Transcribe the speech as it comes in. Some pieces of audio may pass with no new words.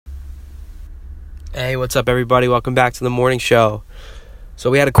Hey, what's up, everybody? Welcome back to the morning show.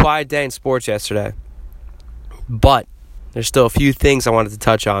 So we had a quiet day in sports yesterday, but there's still a few things I wanted to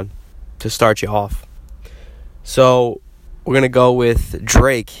touch on to start you off. So we're going to go with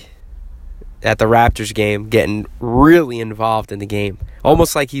Drake at the Raptors game, getting really involved in the game,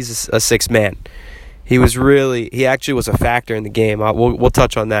 almost like he's a sixth man. He actually was a factor in the game. We'll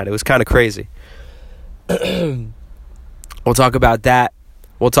touch on that. It was kind of crazy. We'll talk about that.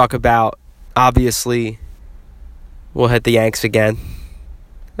 We'll talk about, obviously, we'll hit the Yanks again.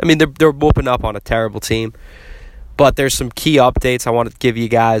 I mean, they're whooping up on a terrible team. But there's some key updates I want to give you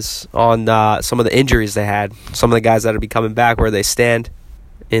guys on some of the injuries they had. Some of the guys that will be coming back, where they stand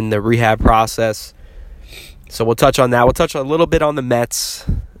in the rehab process. So we'll touch on that. We'll touch a little bit on the Mets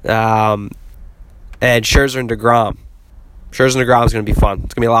and Scherzer and Degrom. Scherzer and Degrom is going to be fun.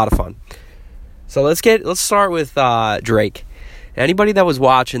 It's going to be a lot of fun. So let's start with Drake. Anybody that was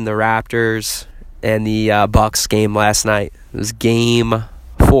watching the Raptors and the Bucks game last night, it was Game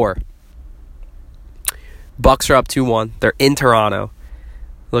 4. Bucks are up 2-1. They're in Toronto,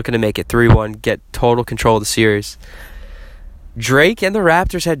 looking to make it 3-1, get total control of the series. Drake and the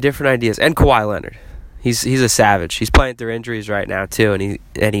Raptors had different ideas, and Kawhi Leonard. He's a savage. He's playing through injuries right now too,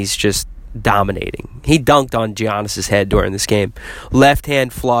 and he's just dominating. He dunked on Giannis's head during this game, left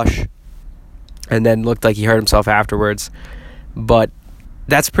hand flush, and then looked like he hurt himself afterwards. But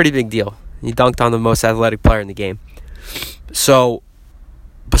that's a pretty big deal. He dunked on the most athletic player in the game. So,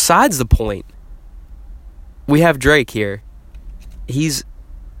 besides the point, we have Drake here. He's,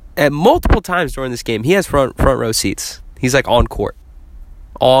 at multiple times during this game, he has front row seats. He's like on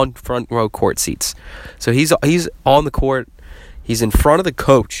front row court seats. So he's on the court. He's in front of the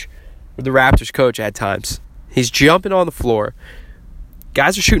coach, or the Raptors coach at times. He's jumping on the floor.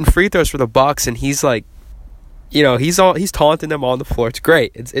 Guys are shooting free throws for the Bucks, and he's like, he's taunting them on the floor. It's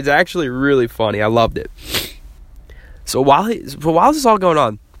great. It's actually really funny. I loved it. So while this is all going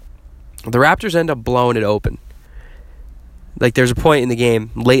on, the Raptors end up blowing it open. Like, there's a point in the game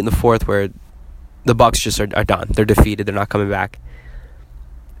late in the fourth where the Bucks just are done. They're defeated. They're not coming back.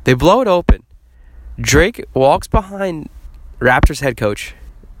 They blow it open. Drake walks behind Raptors head coach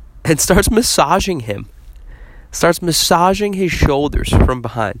and starts massaging him. Starts massaging his shoulders from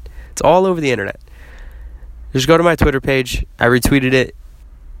behind. It's all over the internet. Just go to my Twitter page. I retweeted it.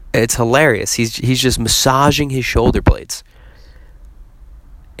 It's hilarious. He's just massaging his shoulder blades.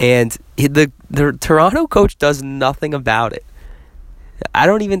 And the Toronto coach does nothing about it. I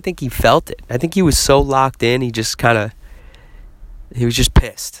don't even think he felt it. I think he was so locked in, he was just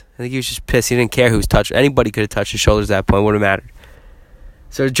pissed. I think he was just pissed. He didn't care who was touched. Anybody could have touched his shoulders at that point. Wouldn't have mattered.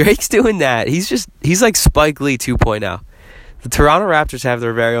 So Drake's doing that. He's like Spike Lee 2.0. The Toronto Raptors have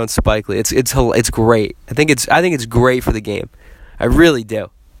their very own Spike Lee. It's great. I think it's great for the game. I really do.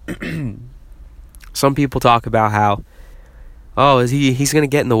 Some people talk about how, he's going to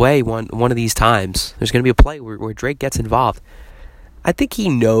get in the way one of these times. There's going to be a play where Drake gets involved. I think he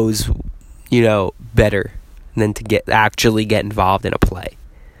knows, better than to actually get involved in a play.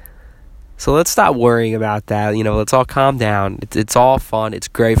 So let's stop worrying about that. Let's all calm down. It's all fun. It's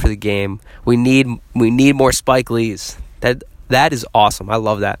great for the game. We need more Spike Lees. That is awesome. I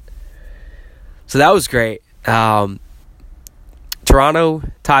love that. So that was great. Toronto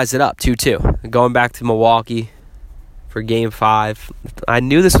ties it up 2-2. Going back to Milwaukee for Game 5. I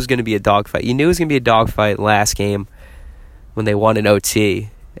knew this was going to be a dogfight. You knew it was going to be a dogfight last game when they won in OT.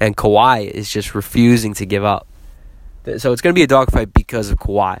 And Kawhi is just refusing to give up. So it's going to be a dogfight because of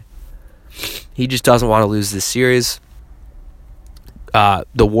Kawhi. He just doesn't want to lose this series. The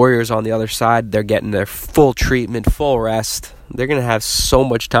Warriors on the other side, they're getting their full treatment, full rest. They're going to have so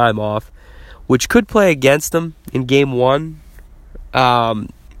much time off, which could play against them in Game 1. I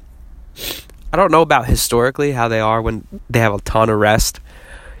don't know about historically how they are when they have a ton of rest.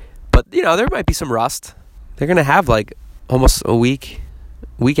 But, there might be some rust. They're going to have like almost a week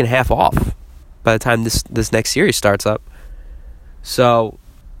and a half off by the time this next series starts up. So,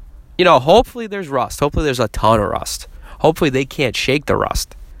 hopefully there's rust. Hopefully there's a ton of rust. Hopefully they can't shake the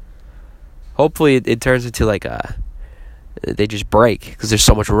rust. Hopefully it turns into like they just break because there's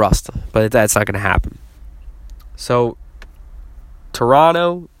so much rust. But that's not going to happen. So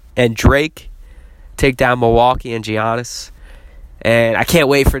Toronto and Drake take down Milwaukee and Giannis. And I can't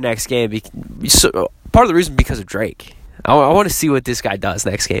wait for next game. Part of the reason because of Drake. I want to see what this guy does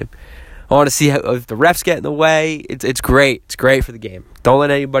next game. I want to see if the refs get in the way. It's great. It's great for the game. Don't let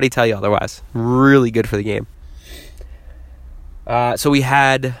anybody tell you otherwise. Really good for the game. So we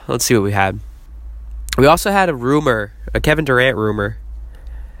had, let's see what we had. We also had a Kevin Durant rumor.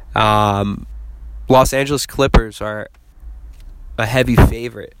 Los Angeles Clippers are a heavy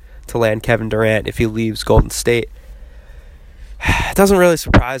favorite to land Kevin Durant if he leaves Golden State. It doesn't really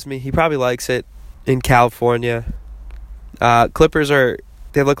surprise me. He probably likes it in California. Clippers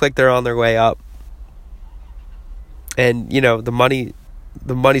they look like they're on their way up. And, the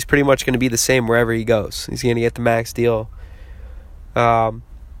money's pretty much going to be the same wherever he goes. He's going to get the max deal. Who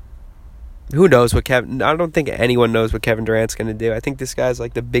knows what I don't think anyone knows what Kevin Durant's going to do. I think this guy's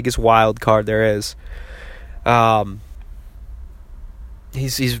like the biggest wild card there is. He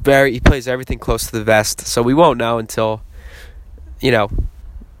plays everything close to the vest, so we won't know until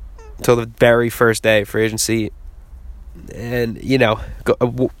the very first day of free agency. And,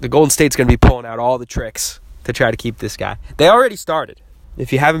 the Golden State's going to be pulling out all the tricks to try to keep this guy. They already started.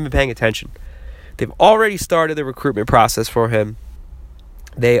 If you haven't been paying attention, they've already started the recruitment process for him.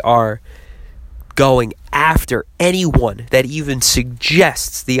 They are going after anyone that even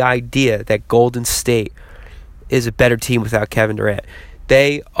suggests the idea that Golden State is a better team without Kevin Durant.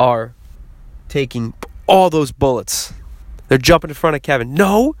 They are taking all those bullets. They're jumping in front of Kevin.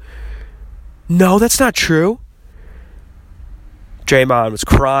 No, that's not true. Draymond was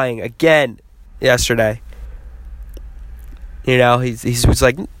crying again yesterday. He was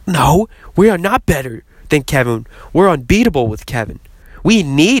like, no, we are not better than Kevin. We're unbeatable with Kevin. We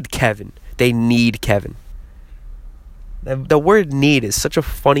need Kevin. They need Kevin. The word need is such a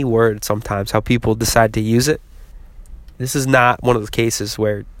funny word sometimes, how people decide to use it. This is not one of the cases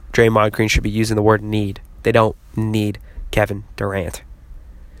where Draymond Green should be using the word need. They don't need Kevin Durant.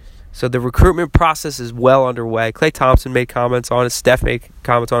 So the recruitment process is well underway. Klay Thompson made comments on it. Steph made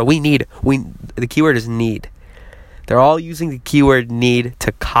comments on it. The keyword is need. They're all using the keyword need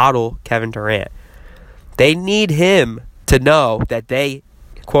to coddle Kevin Durant. They need him to know that they,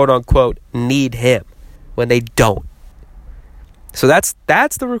 quote-unquote, need him when they don't. So that's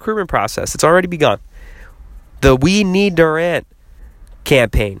the recruitment process. It's already begun. The We Need Durant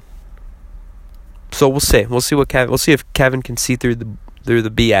campaign. So we'll see. We'll see if Kevin can see through the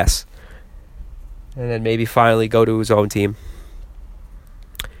BS. And then maybe finally go to his own team.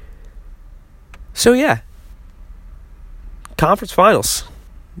 So yeah. Conference finals.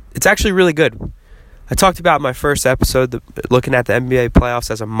 It's actually really good. I talked about my first episode looking at the NBA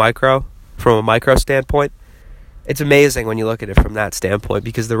playoffs from a micro standpoint. It's amazing when you look at it from that standpoint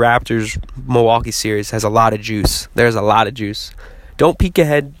because the Raptors-Milwaukee series has a lot of juice. There's a lot of juice. Don't peek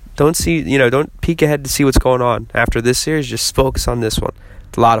ahead. Don't peek ahead to see what's going on after this series. Just focus on this one.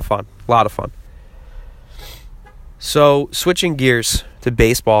 It's a lot of fun. So, switching gears to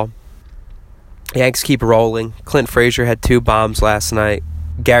baseball. Yanks keep rolling. Clint Frazier had 2 bombs last night.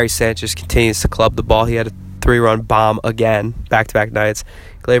 Gary Sanchez continues to club the ball. He had a 3-run bomb again, back-to-back nights.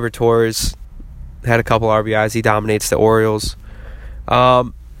 Gleyber Torres had a couple RBIs. He dominates the Orioles.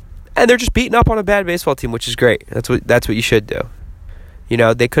 And they're just beating up on a bad baseball team, which is great. That's what you should do.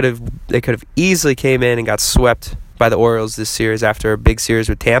 They could have easily came in and got swept by the Orioles this series after a big series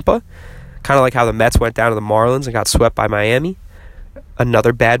with Tampa. Kind of like how the Mets went down to the Marlins and got swept by Miami.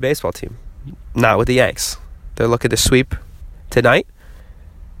 Another bad baseball team. Not with the Yanks. They're looking to sweep tonight.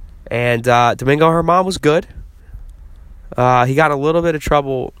 And Domingo Germán was good. He got a little bit of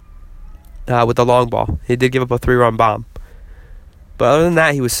trouble with the long ball. He did give up a 3-run bomb. But other than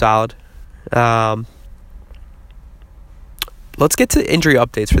that, he was solid. Let's get to injury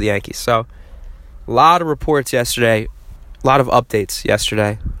updates for the Yankees. So, a lot of reports yesterday. A lot of updates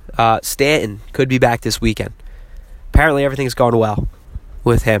yesterday. Stanton could be back this weekend. Apparently, everything's going well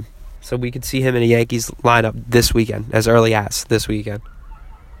with him. So, we could see him in a Yankees lineup this weekend, as early as this weekend.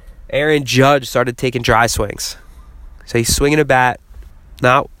 Aaron Judge started taking dry swings. So, he's swinging a bat,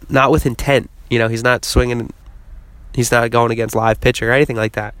 not with intent. He's not swinging. He's not going against live pitching or anything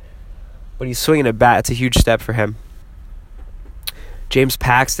like that. But he's swinging a bat. It's a huge step for him. James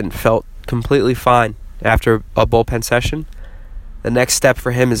Paxton felt completely fine after a bullpen session. The next step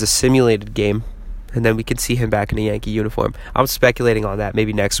for him is a simulated game, and then we could see him back in a Yankee uniform. I'm speculating on that,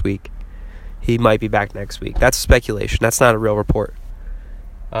 maybe next week. He might be back next week. That's speculation. That's not a real report.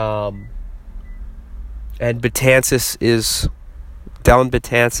 And Dellin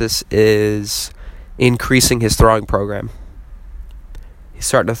Betances is increasing his throwing program. He's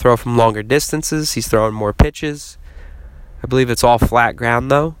starting to throw from longer distances. He's throwing more pitches. I believe it's all flat ground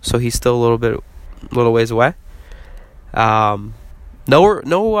though, so he's still a little ways away. No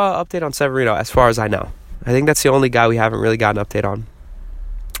update on Severino as far as I know. I think that's the only guy we haven't really got an update on.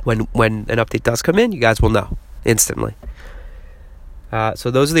 When an update does come in, you guys will know instantly.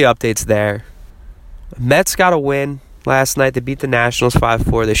 So those are the updates there. Mets got a win last night. They beat the Nationals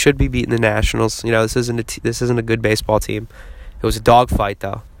 5-4. They should be beating the Nationals. This isn't a good baseball team. It was a dogfight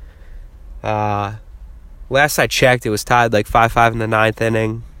though. Last I checked, it was tied like 5-5 in the 9th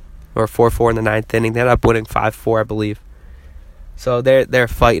inning. or 4-4 in the ninth inning. They ended up winning 5-4, I believe. So they're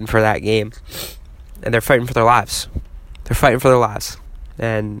fighting for that game, and they're fighting for their lives. They're fighting for their lives,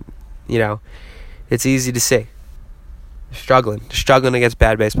 and it's easy to see. They're struggling against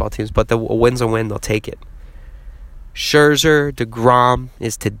bad baseball teams, but a win's a win. They'll take it. Scherzer, Degrom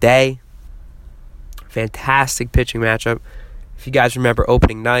is today. Fantastic pitching matchup. If you guys remember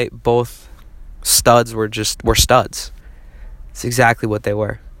opening night, both studs were studs. It's exactly what they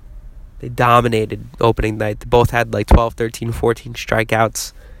were. They dominated opening night. They both had like 12, 13, 14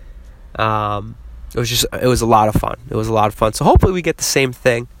 strikeouts. It was a lot of fun. So hopefully we get the same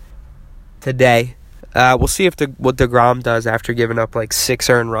thing today. We'll see what DeGrom does after giving up like 6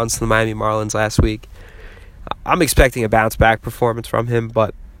 earned runs to the Miami Marlins last week. I'm expecting a bounce back performance from him,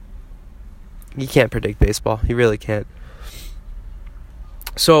 but you can't predict baseball. You really can't.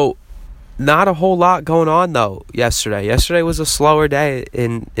 So, not a whole lot going on though yesterday. Yesterday was a slower day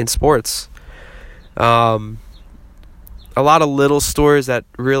in sports. A lot of little stories that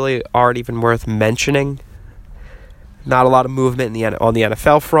really aren't even worth mentioning. Not a lot of movement on the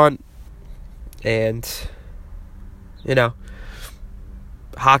NFL front. And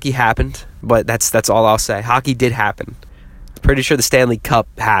hockey happened, but that's all I'll say. Hockey did happen. Pretty sure the Stanley Cup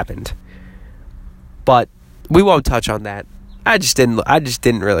happened. But we won't touch on that. I just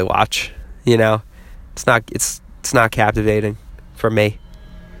didn't really watch. It's not captivating for me.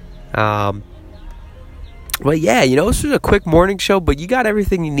 But yeah, this was a quick morning show, but you got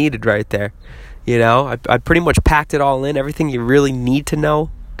everything you needed right there. I pretty much packed it all in, everything you really need to know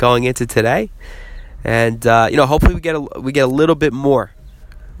going into today. And hopefully we get a little bit more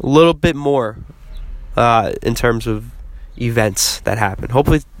in terms of events that happen.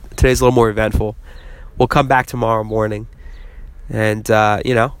 Hopefully today's a little more eventful. We'll come back tomorrow morning, and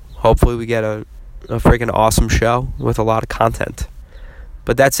hopefully we get a freaking awesome show with a lot of content.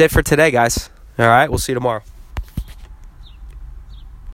 But that's it for today, guys. All right, we'll see you tomorrow.